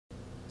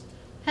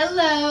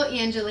Hello,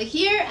 Angela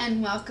here,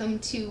 and welcome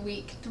to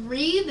week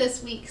 3.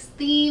 This week's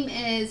theme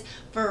is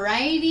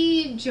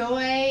variety,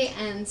 joy,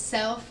 and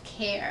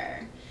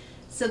self-care.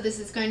 So this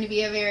is going to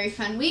be a very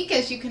fun week,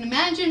 as you can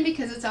imagine,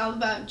 because it's all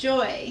about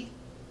joy.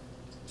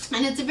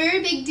 And it's a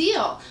very big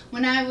deal.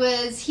 When I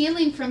was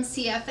healing from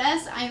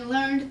CFS, I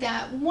learned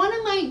that one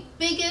of my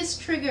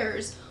biggest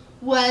triggers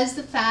was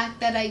the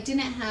fact that I didn't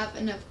have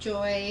enough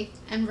joy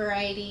and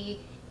variety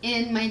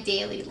in my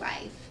daily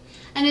life.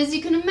 And as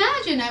you can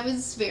imagine, I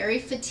was very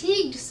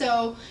fatigued,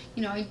 so,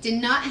 I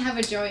did not have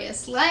a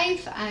joyous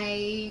life.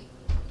 I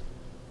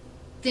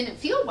didn't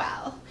feel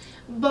well.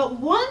 But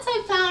once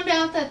I found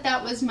out that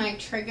that was my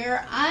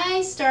trigger,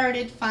 I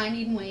started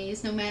finding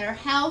ways, no matter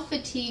how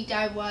fatigued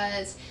I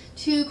was,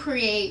 to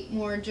create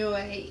more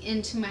joy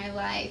into my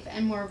life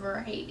and more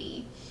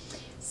variety.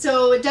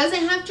 So it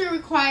doesn't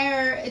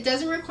require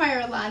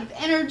a lot of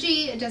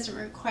energy, it doesn't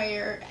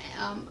require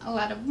a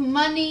lot of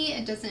money,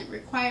 it doesn't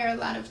require a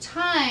lot of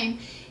time,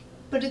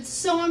 but it's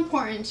so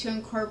important to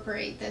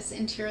incorporate this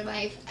into your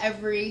life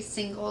every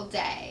single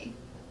day.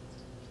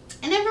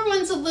 And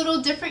everyone's a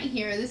little different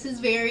here. This is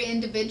very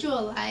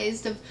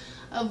individualized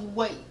of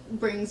what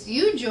brings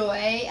you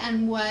joy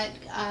and what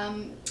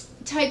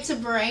types of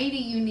variety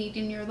you need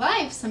in your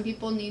life. Some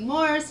people need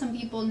more, some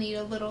people need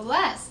a little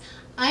less.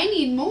 I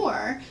need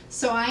more,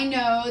 so I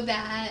know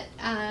that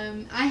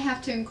I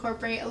have to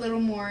incorporate a little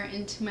more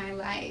into my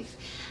life.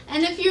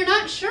 And if you're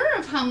not sure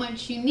of how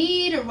much you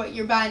need or what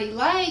your body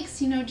likes,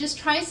 just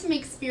try some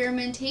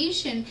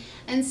experimentation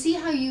and see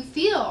how you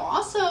feel.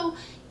 Also,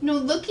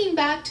 looking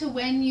back to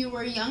when you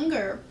were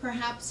younger,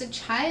 perhaps a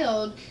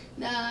child,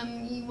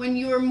 when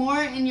you were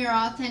more in your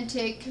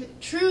authentic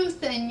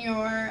truth and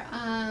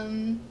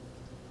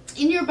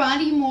in your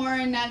body more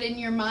and not in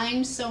your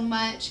mind so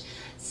much.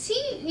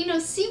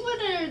 See what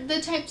are the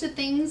types of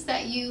things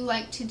that you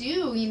like to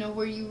do.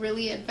 Were you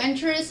really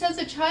adventurous as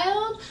a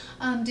child?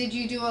 Did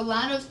you do a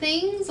lot of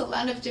things, a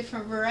lot of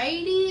different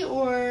variety,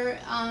 or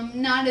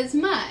not as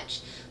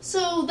much?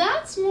 So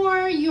that's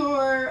more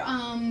your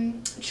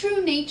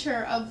true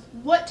nature of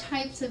what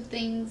types of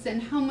things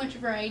and how much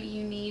variety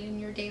you need in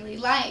your daily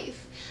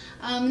life.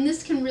 And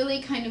this can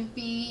really kind of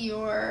be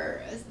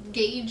your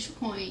gauge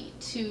point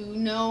to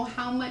know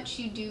how much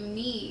you do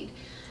need.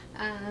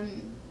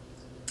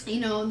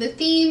 The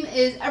theme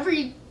is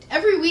every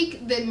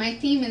week that my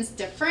theme is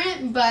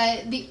different,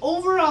 but the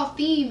overall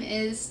theme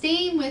is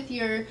staying with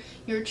your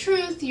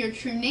truth, your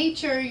true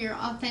nature, your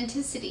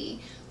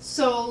authenticity.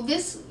 So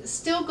this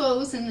still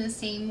goes in the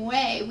same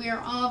way. We are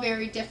all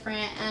very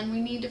different, and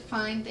we need to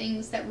find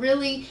things that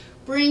really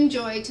bring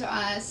joy to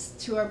us,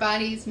 to our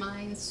bodies,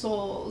 minds,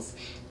 souls,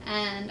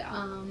 and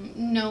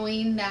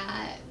knowing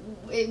that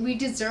we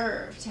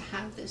deserve to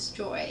have this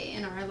joy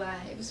in our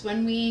lives.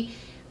 When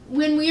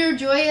we are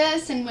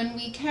joyous and when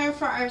we care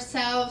for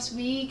ourselves,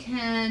 we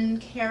can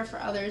care for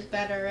others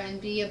better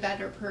and be a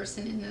better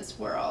person in this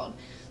world.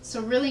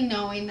 So really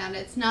knowing that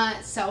it's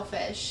not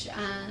selfish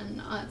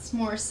and it's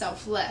more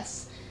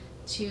selfless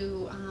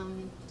to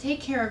take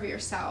care of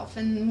yourself.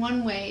 And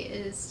one way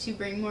is to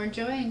bring more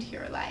joy into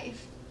your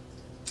life.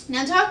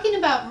 Now, talking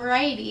about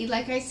variety,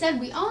 like I said,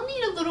 we all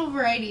need a little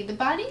variety. The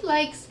body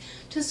likes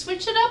to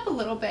switch it up a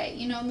little bit.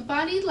 The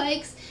body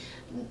likes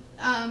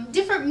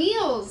different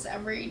meals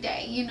every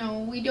day.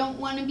 We don't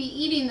want to be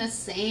eating the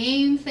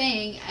same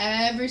thing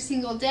every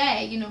single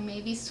day.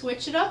 Maybe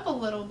switch it up a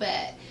little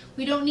bit.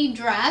 We don't need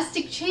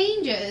drastic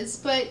changes,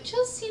 but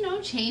just,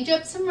 change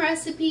up some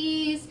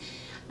recipes,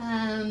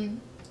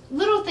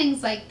 little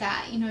things like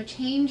that.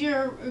 Change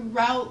your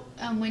route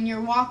when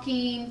you're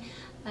walking.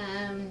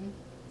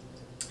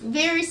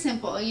 Very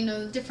simple,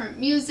 different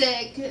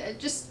music,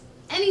 just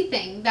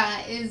anything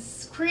that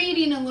is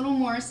creating a little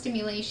more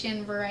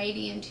stimulation,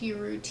 variety into your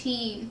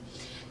routine.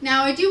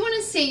 Now, I do want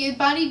to say your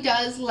body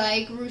does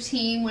like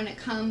routine when it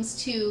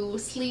comes to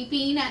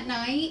sleeping at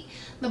night.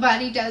 The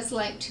body does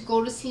like to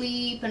go to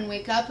sleep and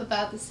wake up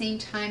about the same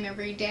time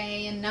every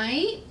day and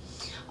night.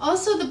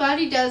 Also, the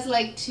body does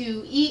like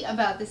to eat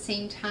about the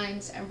same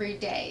times every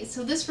day.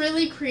 So this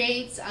really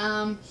creates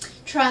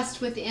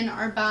trust within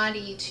our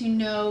body to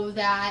know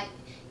that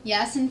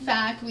yes, in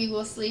fact, we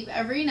will sleep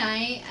every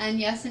night,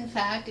 and yes, in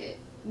fact,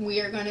 we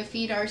are going to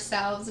feed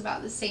ourselves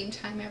about the same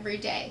time every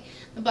day.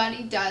 The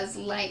body does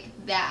like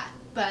that,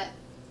 but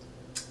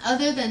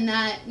other than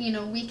that,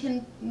 we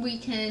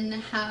can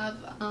have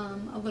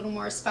a little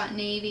more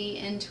spontaneity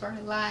into our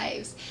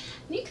lives.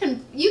 You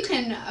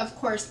can of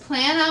course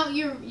plan out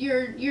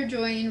your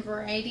joy and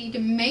variety to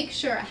make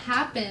sure it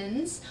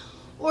happens.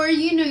 Or,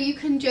 you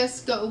can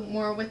just go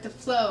more with the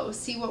flow,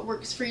 see what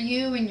works for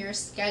you and your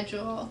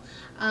schedule.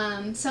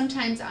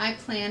 Sometimes I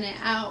plan it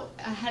out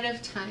ahead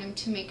of time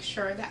to make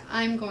sure that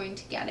I'm going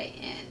to get it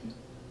in.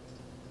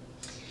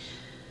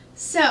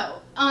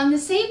 So, on the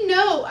same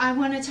note, I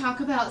want to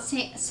talk about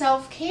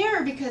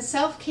self-care, because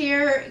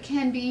self-care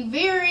can be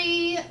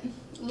very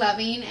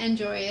loving and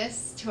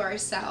joyous to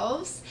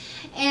ourselves,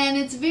 and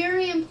it's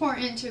very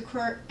important to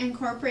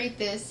incorporate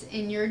this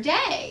in your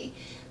day.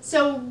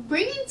 So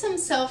bringing some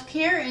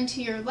self-care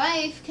into your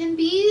life can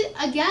be,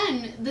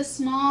 again, the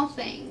small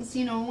things.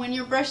 You know, when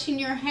you're brushing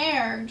your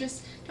hair,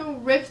 just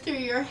don't rip through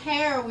your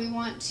hair. We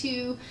want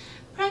to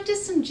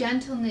practice some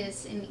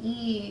gentleness and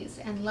ease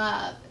and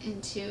love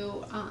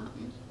into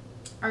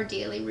our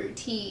daily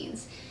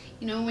routines.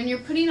 You know, when you're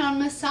putting on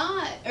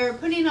massage or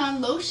putting on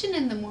lotion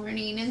in the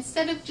morning,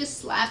 instead of just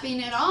slapping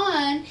it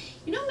on,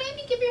 you know,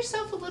 maybe give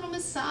yourself a little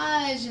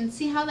massage and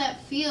see how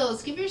that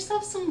feels. Give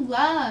yourself some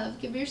love.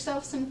 Give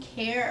yourself some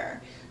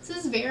care. This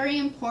is very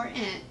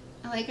important.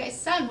 Like I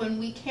said, when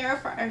we care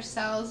for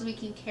ourselves, we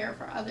can care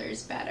for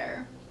others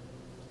better.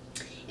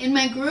 In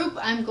my group,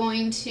 I'm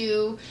going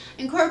to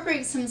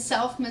incorporate some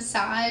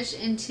self-massage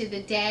into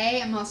the day.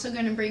 I'm also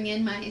going to bring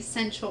in my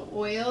essential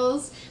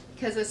oils,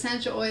 because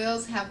essential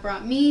oils have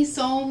brought me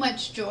so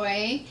much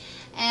joy,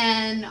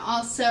 and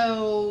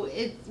also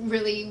it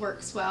really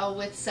works well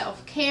with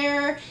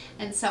self-care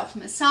and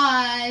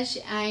self-massage.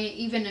 I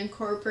even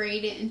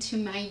incorporate it into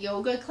my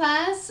yoga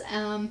class,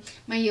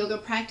 my yoga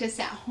practice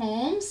at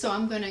home, so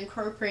I'm going to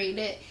incorporate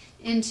it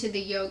into the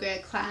yoga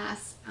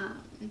class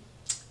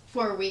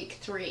for week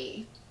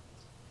 3.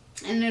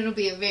 And it'll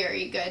be a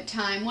very good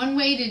time. One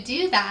way to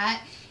do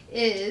that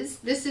is,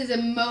 this is a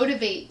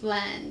Motivate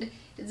blend.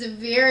 It's a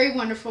very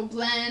wonderful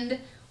blend.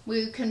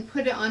 We can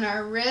put it on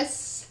our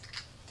wrists.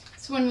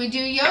 So when we do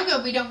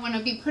yoga, we don't want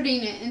to be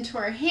putting it into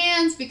our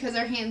hands because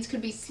our hands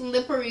could be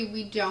slippery.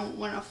 We don't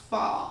want to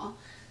fall.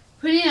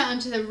 Putting it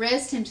onto the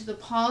wrist, into the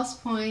pulse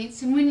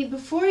points. And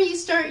before you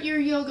start your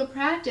yoga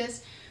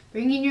practice,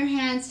 bringing your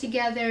hands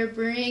together,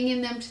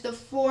 bringing them to the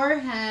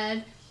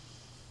forehead,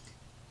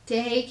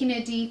 taking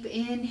a deep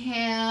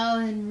inhale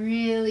and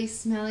really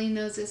smelling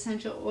those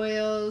essential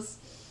oils.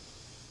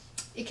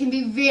 It can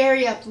be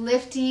very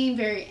uplifting,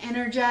 very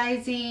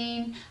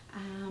energizing,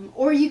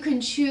 or you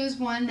can choose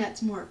one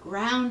that's more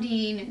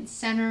grounding and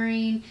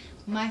centering.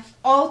 My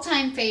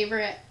all-time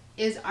favorite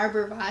is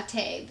Arbor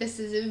Vitae. This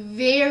is a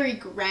very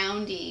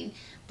grounding,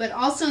 but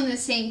also in the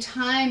same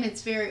time,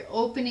 it's very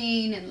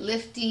opening and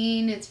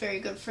lifting. It's very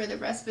good for the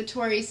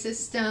respiratory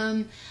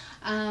system.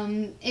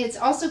 It's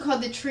also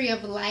called the Tree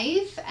of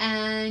Life,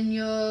 and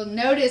you'll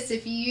notice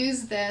if you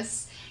use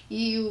this,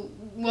 you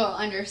will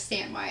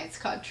understand why it's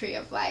called Tree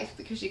of Life,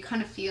 because you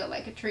kind of feel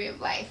like a tree of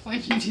life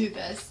when you do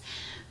this.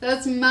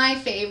 That's my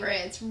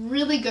favorite. It's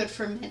really good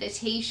for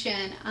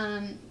meditation.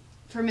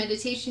 For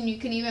meditation, you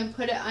can even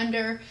put it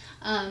under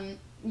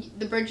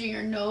the bridge of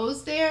your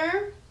nose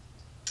there,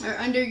 or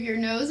under your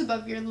nose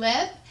above your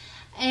lip.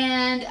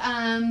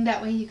 And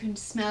that way you can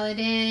smell it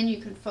in,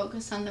 you can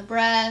focus on the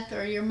breath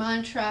or your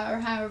mantra or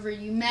however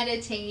you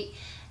meditate,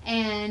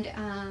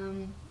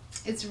 and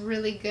it's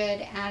really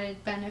good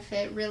added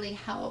benefit, really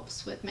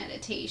helps with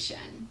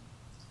meditation.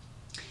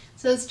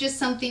 So it's just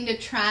something to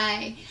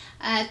try.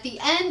 At the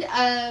end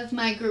of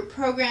my group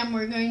program,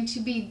 we're going to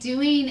be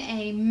doing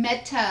a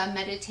metta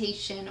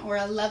meditation, or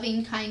a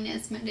loving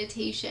kindness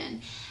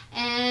meditation.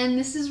 And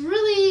this is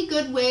really a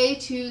good way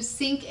to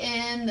sink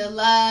in the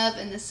love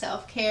and the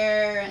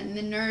self-care and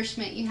the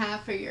nourishment you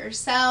have for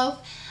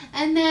yourself.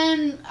 And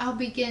then I'll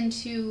begin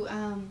to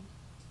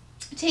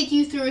take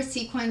you through a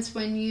sequence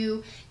when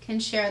you can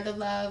share the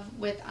love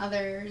with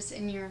others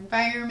in your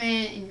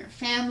environment, in your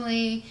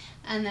family,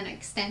 and then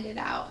extend it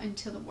out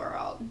into the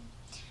world.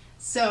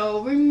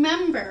 So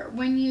remember,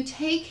 when you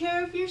take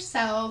care of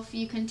yourself,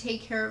 you can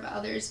take care of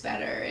others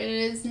better. It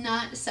is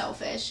not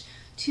selfish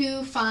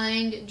to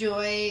find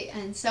joy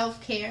and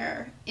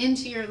self-care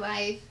into your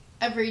life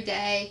every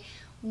day.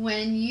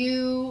 When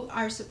you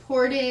are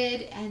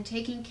supported and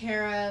taken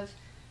care of,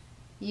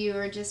 you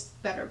are just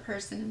a better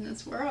person in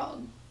this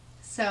world.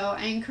 So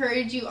I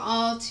encourage you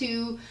all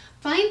to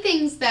find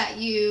things that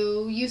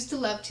you used to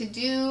love to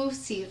do,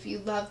 see if you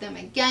love them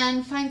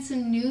again, find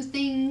some new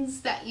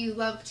things that you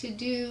love to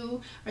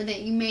do or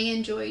that you may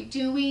enjoy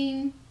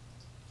doing.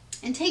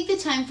 And take the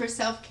time for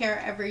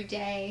self-care every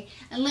day,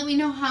 and let me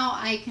know how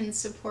I can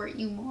support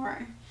you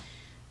more.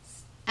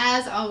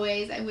 As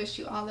always, I wish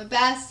you all the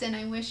best, and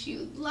I wish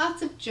you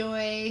lots of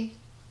joy.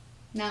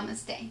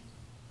 Namaste.